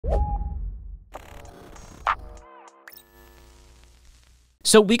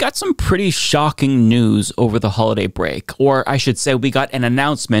So we got some pretty shocking news over the holiday break, or I should say we got an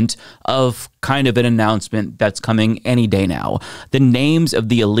announcement of kind of an announcement that's coming any day now. The names of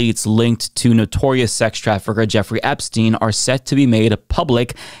the elites linked to notorious sex trafficker Jeffrey Epstein are set to be made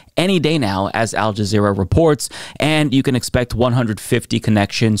public any day now, as Al Jazeera reports, and you can expect 150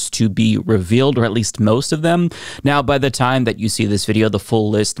 connections to be revealed, or at least most of them. Now, by the time that you see this video, the full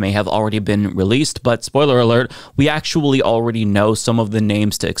list may have already been released, but spoiler alert, we actually already know some of the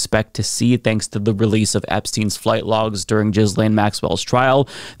names to expect to see thanks to the release of Epstein's flight logs during Ghislaine Maxwell's trial.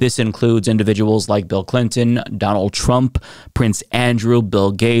 This includes individuals like Bill Clinton, Donald Trump, Prince Andrew,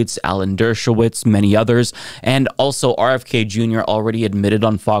 Bill Gates, Alan Dershowitz, many others, and also RFK Jr. already admitted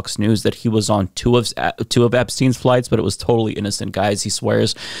on Fox News that he was on two of Epstein's flights, but it was totally innocent, guys, he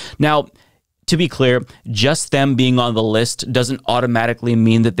swears. Now, to be clear, just them being on the list doesn't automatically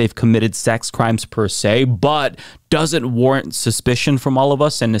mean that they've committed sex crimes per se, but doesn't warrant suspicion from all of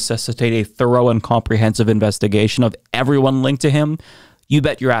us and necessitate a thorough and comprehensive investigation of everyone linked to him. You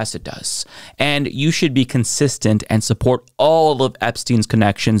bet your ass it does. And you should be consistent and support all of Epstein's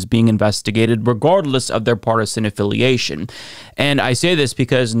connections being investigated, regardless of their partisan affiliation. And I say this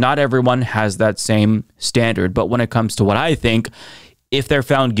because not everyone has that same standard. But when it comes to what I think, if they're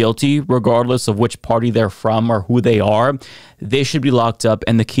found guilty, regardless of which party they're from or who they are, they should be locked up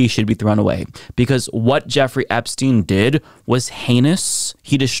and the key should be thrown away. Because what Jeffrey Epstein did was heinous.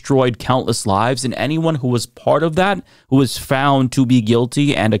 He destroyed countless lives, and anyone who was part of that, who was found to be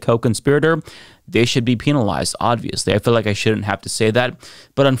guilty and a co-conspirator, they should be penalized, obviously. I feel like I shouldn't have to say that,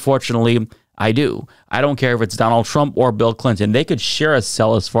 but unfortunately, I do. I don't care if it's Donald Trump or Bill Clinton. They could share a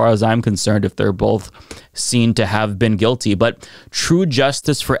cell as far as I'm concerned if they're both seen to have been guilty. But true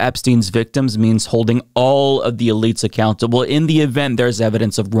justice for Epstein's victims means holding all of the elites accountable in the event there's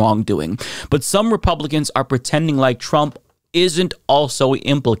evidence of wrongdoing. But some Republicans are pretending like Trump isn't also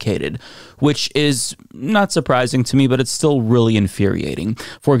implicated, which is not surprising to me, but it's still really infuriating.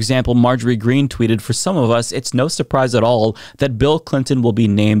 For example, Marjorie Greene tweeted, "For some of us, it's no surprise at all that Bill Clinton will be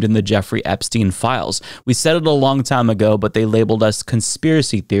named in the Jeffrey Epstein files. We said it a long time ago, but they labeled us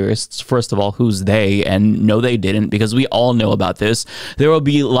conspiracy theorists." First of all, who's they? And no, they didn't, because we all know about this. There will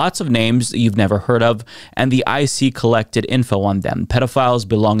be lots of names you've never heard of, and the IC collected info on them. Pedophiles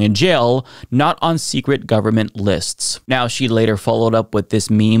belong in jail, not on secret government lists. Now, she later followed up with this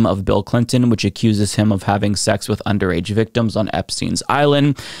meme of Bill Clinton, which accuses him of having sex with underage victims on Epstein's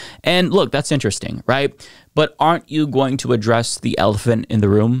island. And look, that's interesting, right? But aren't you going to address the elephant in the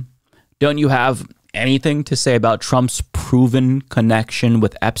room? Don't you have anything to say about Trump's proven connection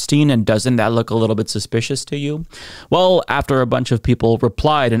with Epstein, and doesn't that look a little bit suspicious to you? Well, after a bunch of people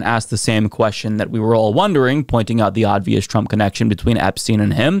replied and asked the same question that we were all wondering, pointing out the obvious Trump connection between Epstein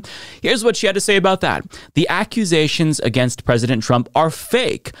and him, here's what she had to say about that. "The accusations against President Trump are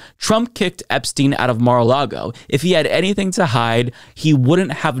fake. Trump kicked Epstein out of Mar-a-Lago. If he had anything to hide, he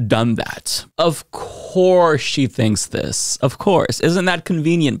wouldn't have done that." Of course she thinks this. Of course. Isn't that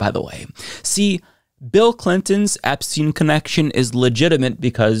convenient, by the way? See, Bill Clinton's Epstein connection is legitimate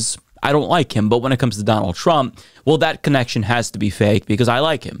because I don't like him. But when it comes to Donald Trump, well, that connection has to be fake because I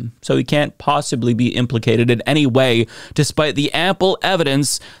like him. So he can't possibly be implicated in any way, despite the ample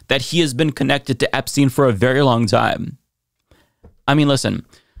evidence that he has been connected to Epstein for a very long time. I mean, listen,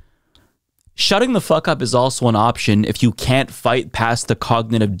 shutting the fuck up is also an option if you can't fight past the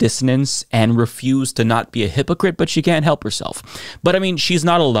cognitive dissonance and refuse to not be a hypocrite, but she can't help herself. But I mean, she's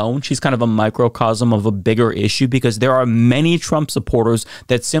not alone. She's kind of a microcosm of a bigger issue because there are many Trump supporters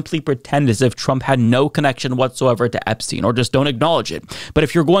that simply pretend as if Trump had no connection whatsoever to Epstein or just don't acknowledge it. But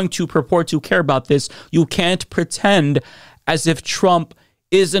if you're going to purport to care about this, you can't pretend as if Trump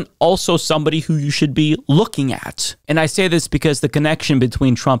isn't also somebody who you should be looking at. And I say this because the connection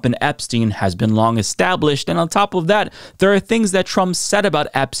between Trump and Epstein has been long established. And on top of that, there are things that Trump said about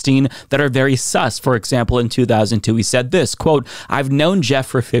Epstein that are very sus. For example, in 2002, he said this, quote, "I've known Jeff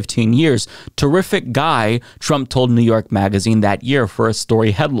for 15 years. Terrific guy," Trump told New York Magazine that year for a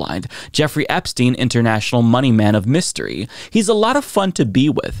story headlined, "Jeffrey Epstein, international money man of mystery. He's a lot of fun to be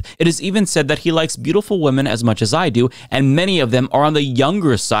with. It is even said that he likes beautiful women as much as I do, and many of them are on the younger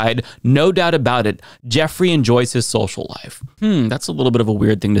side, no doubt about it. Jeffrey enjoys his social life." That's a little bit of a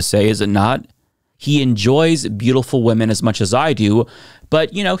weird thing to say, is it not? He enjoys beautiful women as much as I do,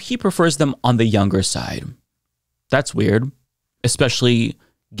 but, you know, he prefers them on the younger side. That's weird, especially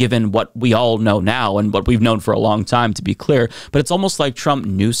given what we all know now and what we've known for a long time, to be clear. But it's almost like Trump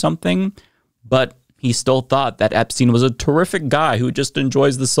knew something, but he still thought that Epstein was a terrific guy who just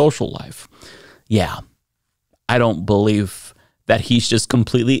enjoys the social life. Yeah, I don't believe that he's just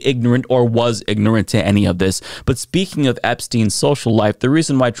completely ignorant or was ignorant to any of this. But speaking of Epstein's social life, the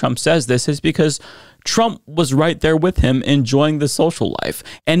reason why Trump says this is because Trump was right there with him enjoying the social life.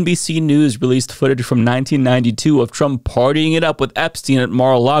 NBC News released footage from 1992 of Trump partying it up with Epstein at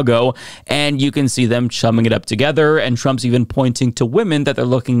Mar-a-Lago, and you can see them chumming it up together, and Trump's even pointing to women that they're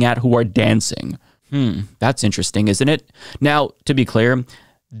looking at who are dancing. That's interesting, isn't it? Now, to be clear,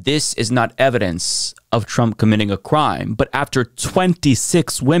 this is not evidence of Trump committing a crime, but after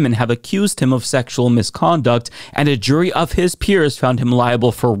 26 women have accused him of sexual misconduct and a jury of his peers found him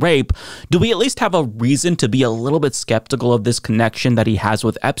liable for rape, do we at least have a reason to be a little bit skeptical of this connection that he has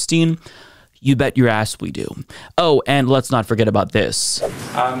with Epstein? You bet your ass we do. Oh, and let's not forget about this.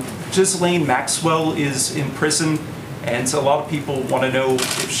 Ghislaine Maxwell is in prison, and a lot of people want to know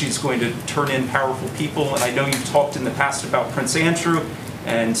if she's going to turn in powerful people. And I know you've talked in the past about Prince Andrew,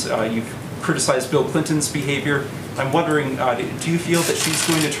 and you've criticized Bill Clinton's behavior. I'm wondering, do you feel that she's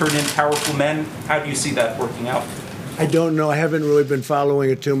going to turn in powerful men? How do you see that working out? I don't know. I haven't really been following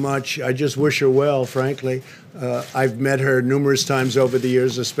it too much. I just wish her well, frankly. I've met her numerous times over the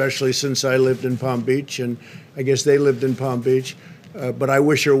years, especially since I lived in Palm Beach, and I guess they lived in Palm Beach. But I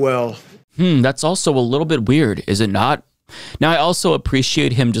wish her well. That's also a little bit weird, is it not? Now, I also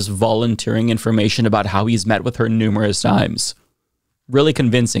appreciate him just volunteering information about how he's met with her numerous times. Really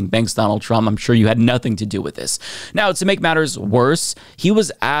convincing. Thanks, Donald Trump. I'm sure you had nothing to do with this. Now, to make matters worse, he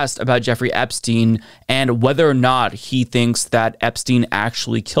was asked about Jeffrey Epstein and whether or not he thinks that Epstein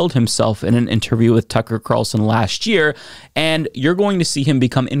actually killed himself in an interview with Tucker Carlson last year. And you're going to see him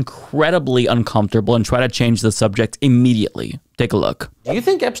become incredibly uncomfortable and try to change the subject immediately. Take a look. Do you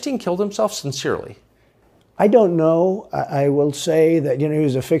think Epstein killed himself sincerely? I don't know. I will say that, he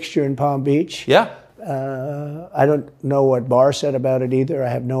was a fixture in Palm Beach. Yeah. I don't know what Barr said about it either. I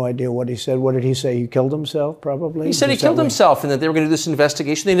have no idea what he said. What did he say? He killed himself, probably? He said he killed himself and that they were going to do this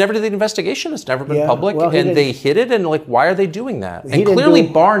investigation. They never did the investigation. It's never been public. Well, and they hid it. And why are they doing that? And clearly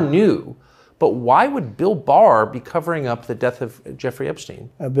Barr knew. But why would Bill Barr be covering up the death of Jeffrey Epstein?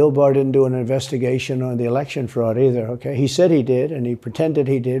 Bill Barr didn't do an investigation on the election fraud either, okay? He said he did, and he pretended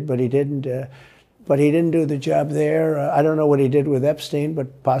he did, but he didn't. But he didn't do the job there. I don't know what he did with Epstein,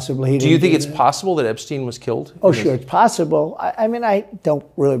 but possibly he didn't. Do you think it's possible that Epstein was killed? Oh, sure, it's possible. I mean, I don't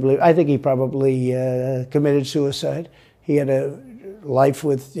really believe. I think he probably committed suicide. He had a life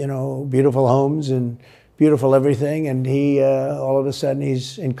with, beautiful homes and beautiful everything, and he all of a sudden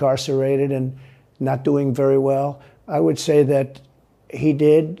he's incarcerated and not doing very well. I would say that he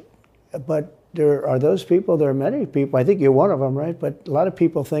did, but there are those people. There are many people. I think you're one of them, right? But a lot of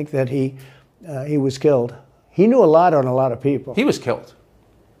people think that he was killed. He knew a lot on a lot of people. He was killed.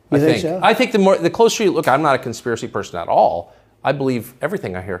 You think so? I think the closer you look, I'm not a conspiracy person at all. I believe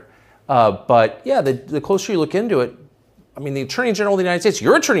everything I hear. But yeah, the closer you look into it, I mean, the Attorney General of the United States,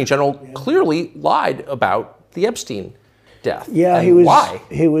 your Attorney General, clearly lied about the Epstein death. Yeah, and he was. Why?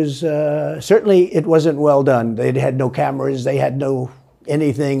 He was certainly. It wasn't well done. They had no cameras. They had no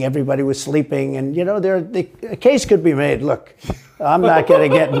anything. Everybody was sleeping, and a case could be made. Look, I'm not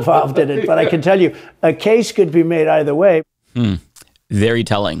going to get involved in it, but I can tell you a case could be made either way. Very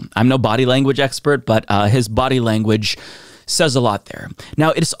telling. I'm no body language expert, but his body language says a lot there. Now,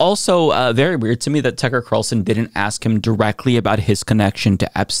 it's also very weird to me that Tucker Carlson didn't ask him directly about his connection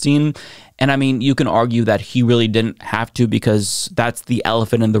to Epstein. And I mean, you can argue that he really didn't have to because that's the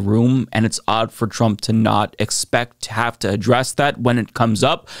elephant in the room, and it's odd for Trump to not expect to have to address that when it comes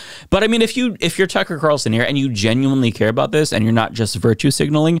up. But I mean, if you're Tucker Carlson here and you genuinely care about this and you're not just virtue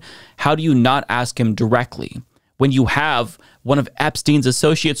signaling, how do you not ask him directly when you have one of Epstein's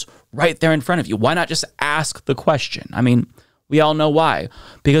associates right there in front of you? Why not just ask the question? I mean, we all know why.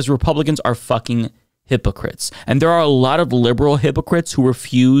 Because Republicans are fucking hypocrites. And there are a lot of liberal hypocrites who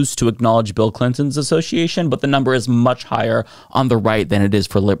refuse to acknowledge Bill Clinton's association, but the number is much higher on the right than it is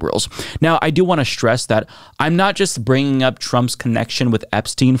for liberals. Now, I do want to stress that I'm not just bringing up Trump's connection with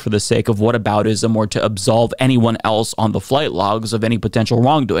Epstein for the sake of whataboutism or to absolve anyone else on the flight logs of any potential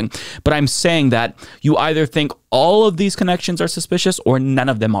wrongdoing, but I'm saying that you either think all of these connections are suspicious or none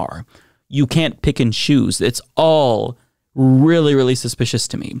of them are. You can't pick and choose. It's all really, really suspicious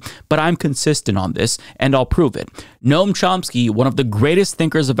to me. But I'm consistent on this, and I'll prove it. Noam Chomsky, one of the greatest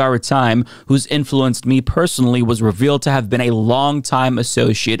thinkers of our time, who's influenced me personally, was revealed to have been a longtime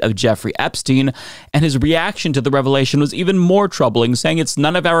associate of Jeffrey Epstein, and his reaction to the revelation was even more troubling, saying it's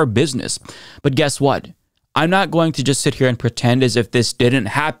none of our business. But guess what? I'm not going to just sit here and pretend as if this didn't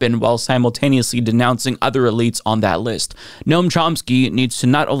happen while simultaneously denouncing other elites on that list. Noam Chomsky needs to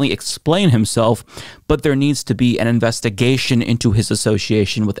not only explain himself, but there needs to be an investigation into his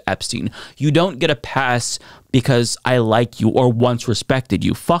association with Epstein. You don't get a pass because I like you or once respected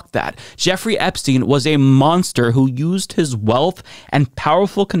you. Fuck that. Jeffrey Epstein was a monster who used his wealth and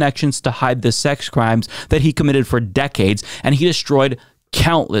powerful connections to hide the sex crimes that he committed for decades, and he destroyed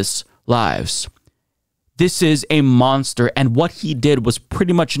countless lives. This is a monster, and what he did was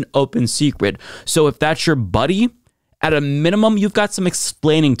pretty much an open secret. So if that's your buddy, at a minimum, you've got some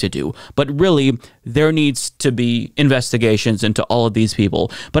explaining to do. But really, there needs to be investigations into all of these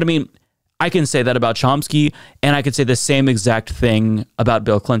people. But I mean, I can say that about Chomsky, and I could say the same exact thing about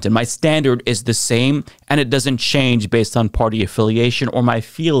Bill Clinton. My standard is the same, and it doesn't change based on party affiliation or my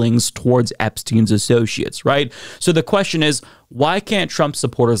feelings towards Epstein's associates, right? So the question is, why can't Trump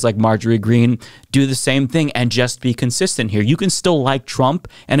supporters like Marjorie Greene do the same thing and just be consistent here? You can still like Trump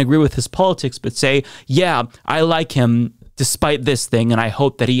and agree with his politics, but say, yeah, I like him despite this thing, and I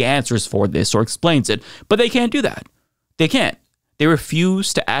hope that he answers for this or explains it. But they can't do that. They can't. They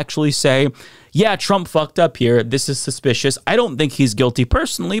refuse to actually say, yeah, Trump fucked up here. This is suspicious. I don't think he's guilty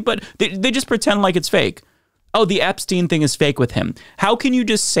personally, but they just pretend like it's fake. Oh, the Epstein thing is fake with him. How can you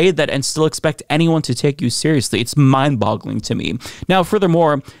just say that and still expect anyone to take you seriously? It's mind-boggling to me. Now,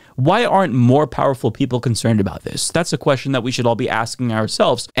 furthermore, why aren't more powerful people concerned about this? That's a question that we should all be asking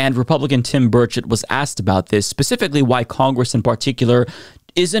ourselves. And Republican Tim Burchett was asked about this, specifically why Congress in particular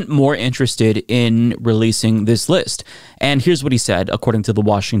isn't more interested in releasing this list. And here's what he said, according to the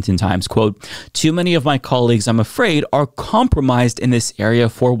Washington Times, quote, "Too many of my colleagues, I'm afraid, are compromised in this area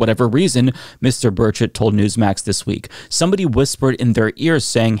for whatever reason," Mr. Burchett told Newsmax this week. Somebody whispered in their ears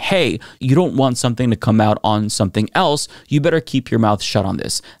saying, hey, you don't want something to come out on something else. You better keep your mouth shut on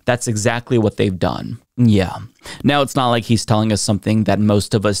this. That's exactly what they've done. Yeah. Now, it's not like he's telling us something that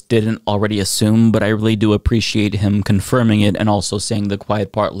most of us didn't already assume, but I really do appreciate him confirming it and also saying the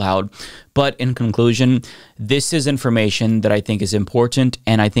quiet part loud. But in conclusion, this is information that I think is important,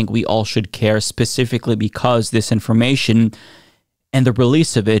 and I think we all should care, specifically because this information and the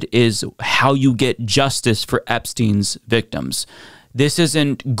release of it is how you get justice for Epstein's victims. This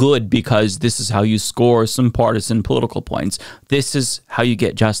isn't good because this is how you score some partisan political points. This is how you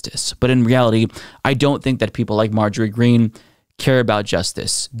get justice. But in reality, I don't think that people like Marjorie Greene care about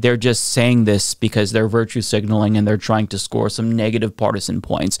justice. They're just saying this because they're virtue signaling and they're trying to score some negative partisan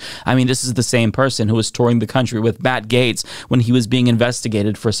points. I mean, this is the same person who was touring the country with Matt Gaetz when he was being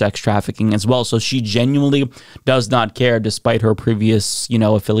investigated for sex trafficking as well. So she genuinely does not care, despite her previous,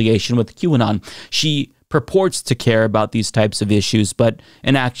 affiliation with QAnon. She purports to care about these types of issues, but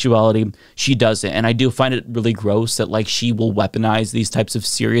in actuality, she doesn't. And I do find it really gross that she will weaponize these types of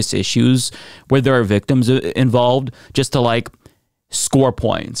serious issues where there are victims involved just to score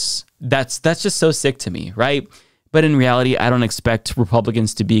points. That's just so sick to me, right? But in reality, I don't expect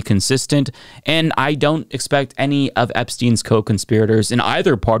Republicans to be consistent, and I don't expect any of Epstein's co-conspirators in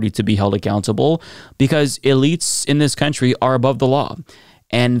either party to be held accountable because elites in this country are above the law.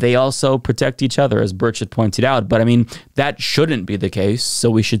 And they also protect each other, as Burchett pointed out. But I mean, that shouldn't be the case. So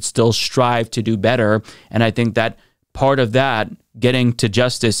we should still strive to do better. And I think that part of that, getting to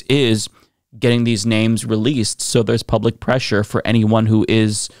justice, is getting these names released so there's public pressure for anyone who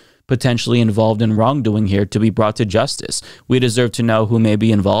is potentially involved in wrongdoing here to be brought to justice. We deserve to know who may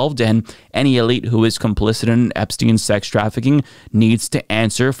be involved, and any elite who is complicit in Epstein's sex trafficking needs to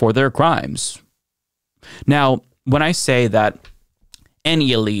answer for their crimes. Now, when I say that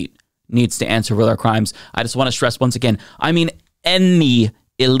any elite needs to answer for their crimes, I just want to stress once again, I mean any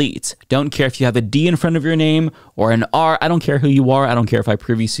elite. Don't care if you have a D in front of your name or an R. I don't care who you are. I don't care if I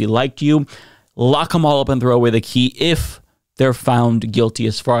previously liked you. Lock them all up and throw away the key if they're found guilty,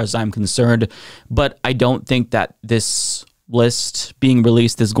 as far as I'm concerned. But I don't think that this list being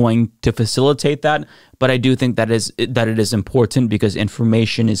released is going to facilitate that. But I do think that it is important because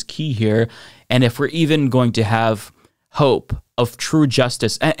information is key here. And if we're even going to have hope of true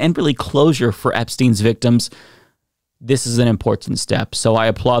justice and really closure for Epstein's victims, this is an important step. So I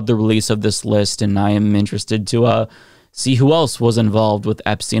applaud the release of this list, and I am interested to see who else was involved with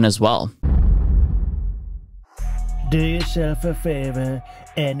Epstein as well. Do yourself a favor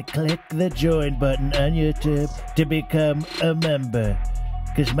and click the join button on YouTube to become a member.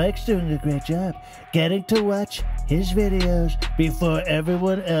 Because Mike's doing a great job getting to watch his videos before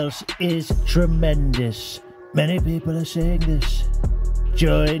everyone else is tremendous. Many people are saying this.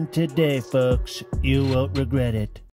 Join today, folks. You won't regret it.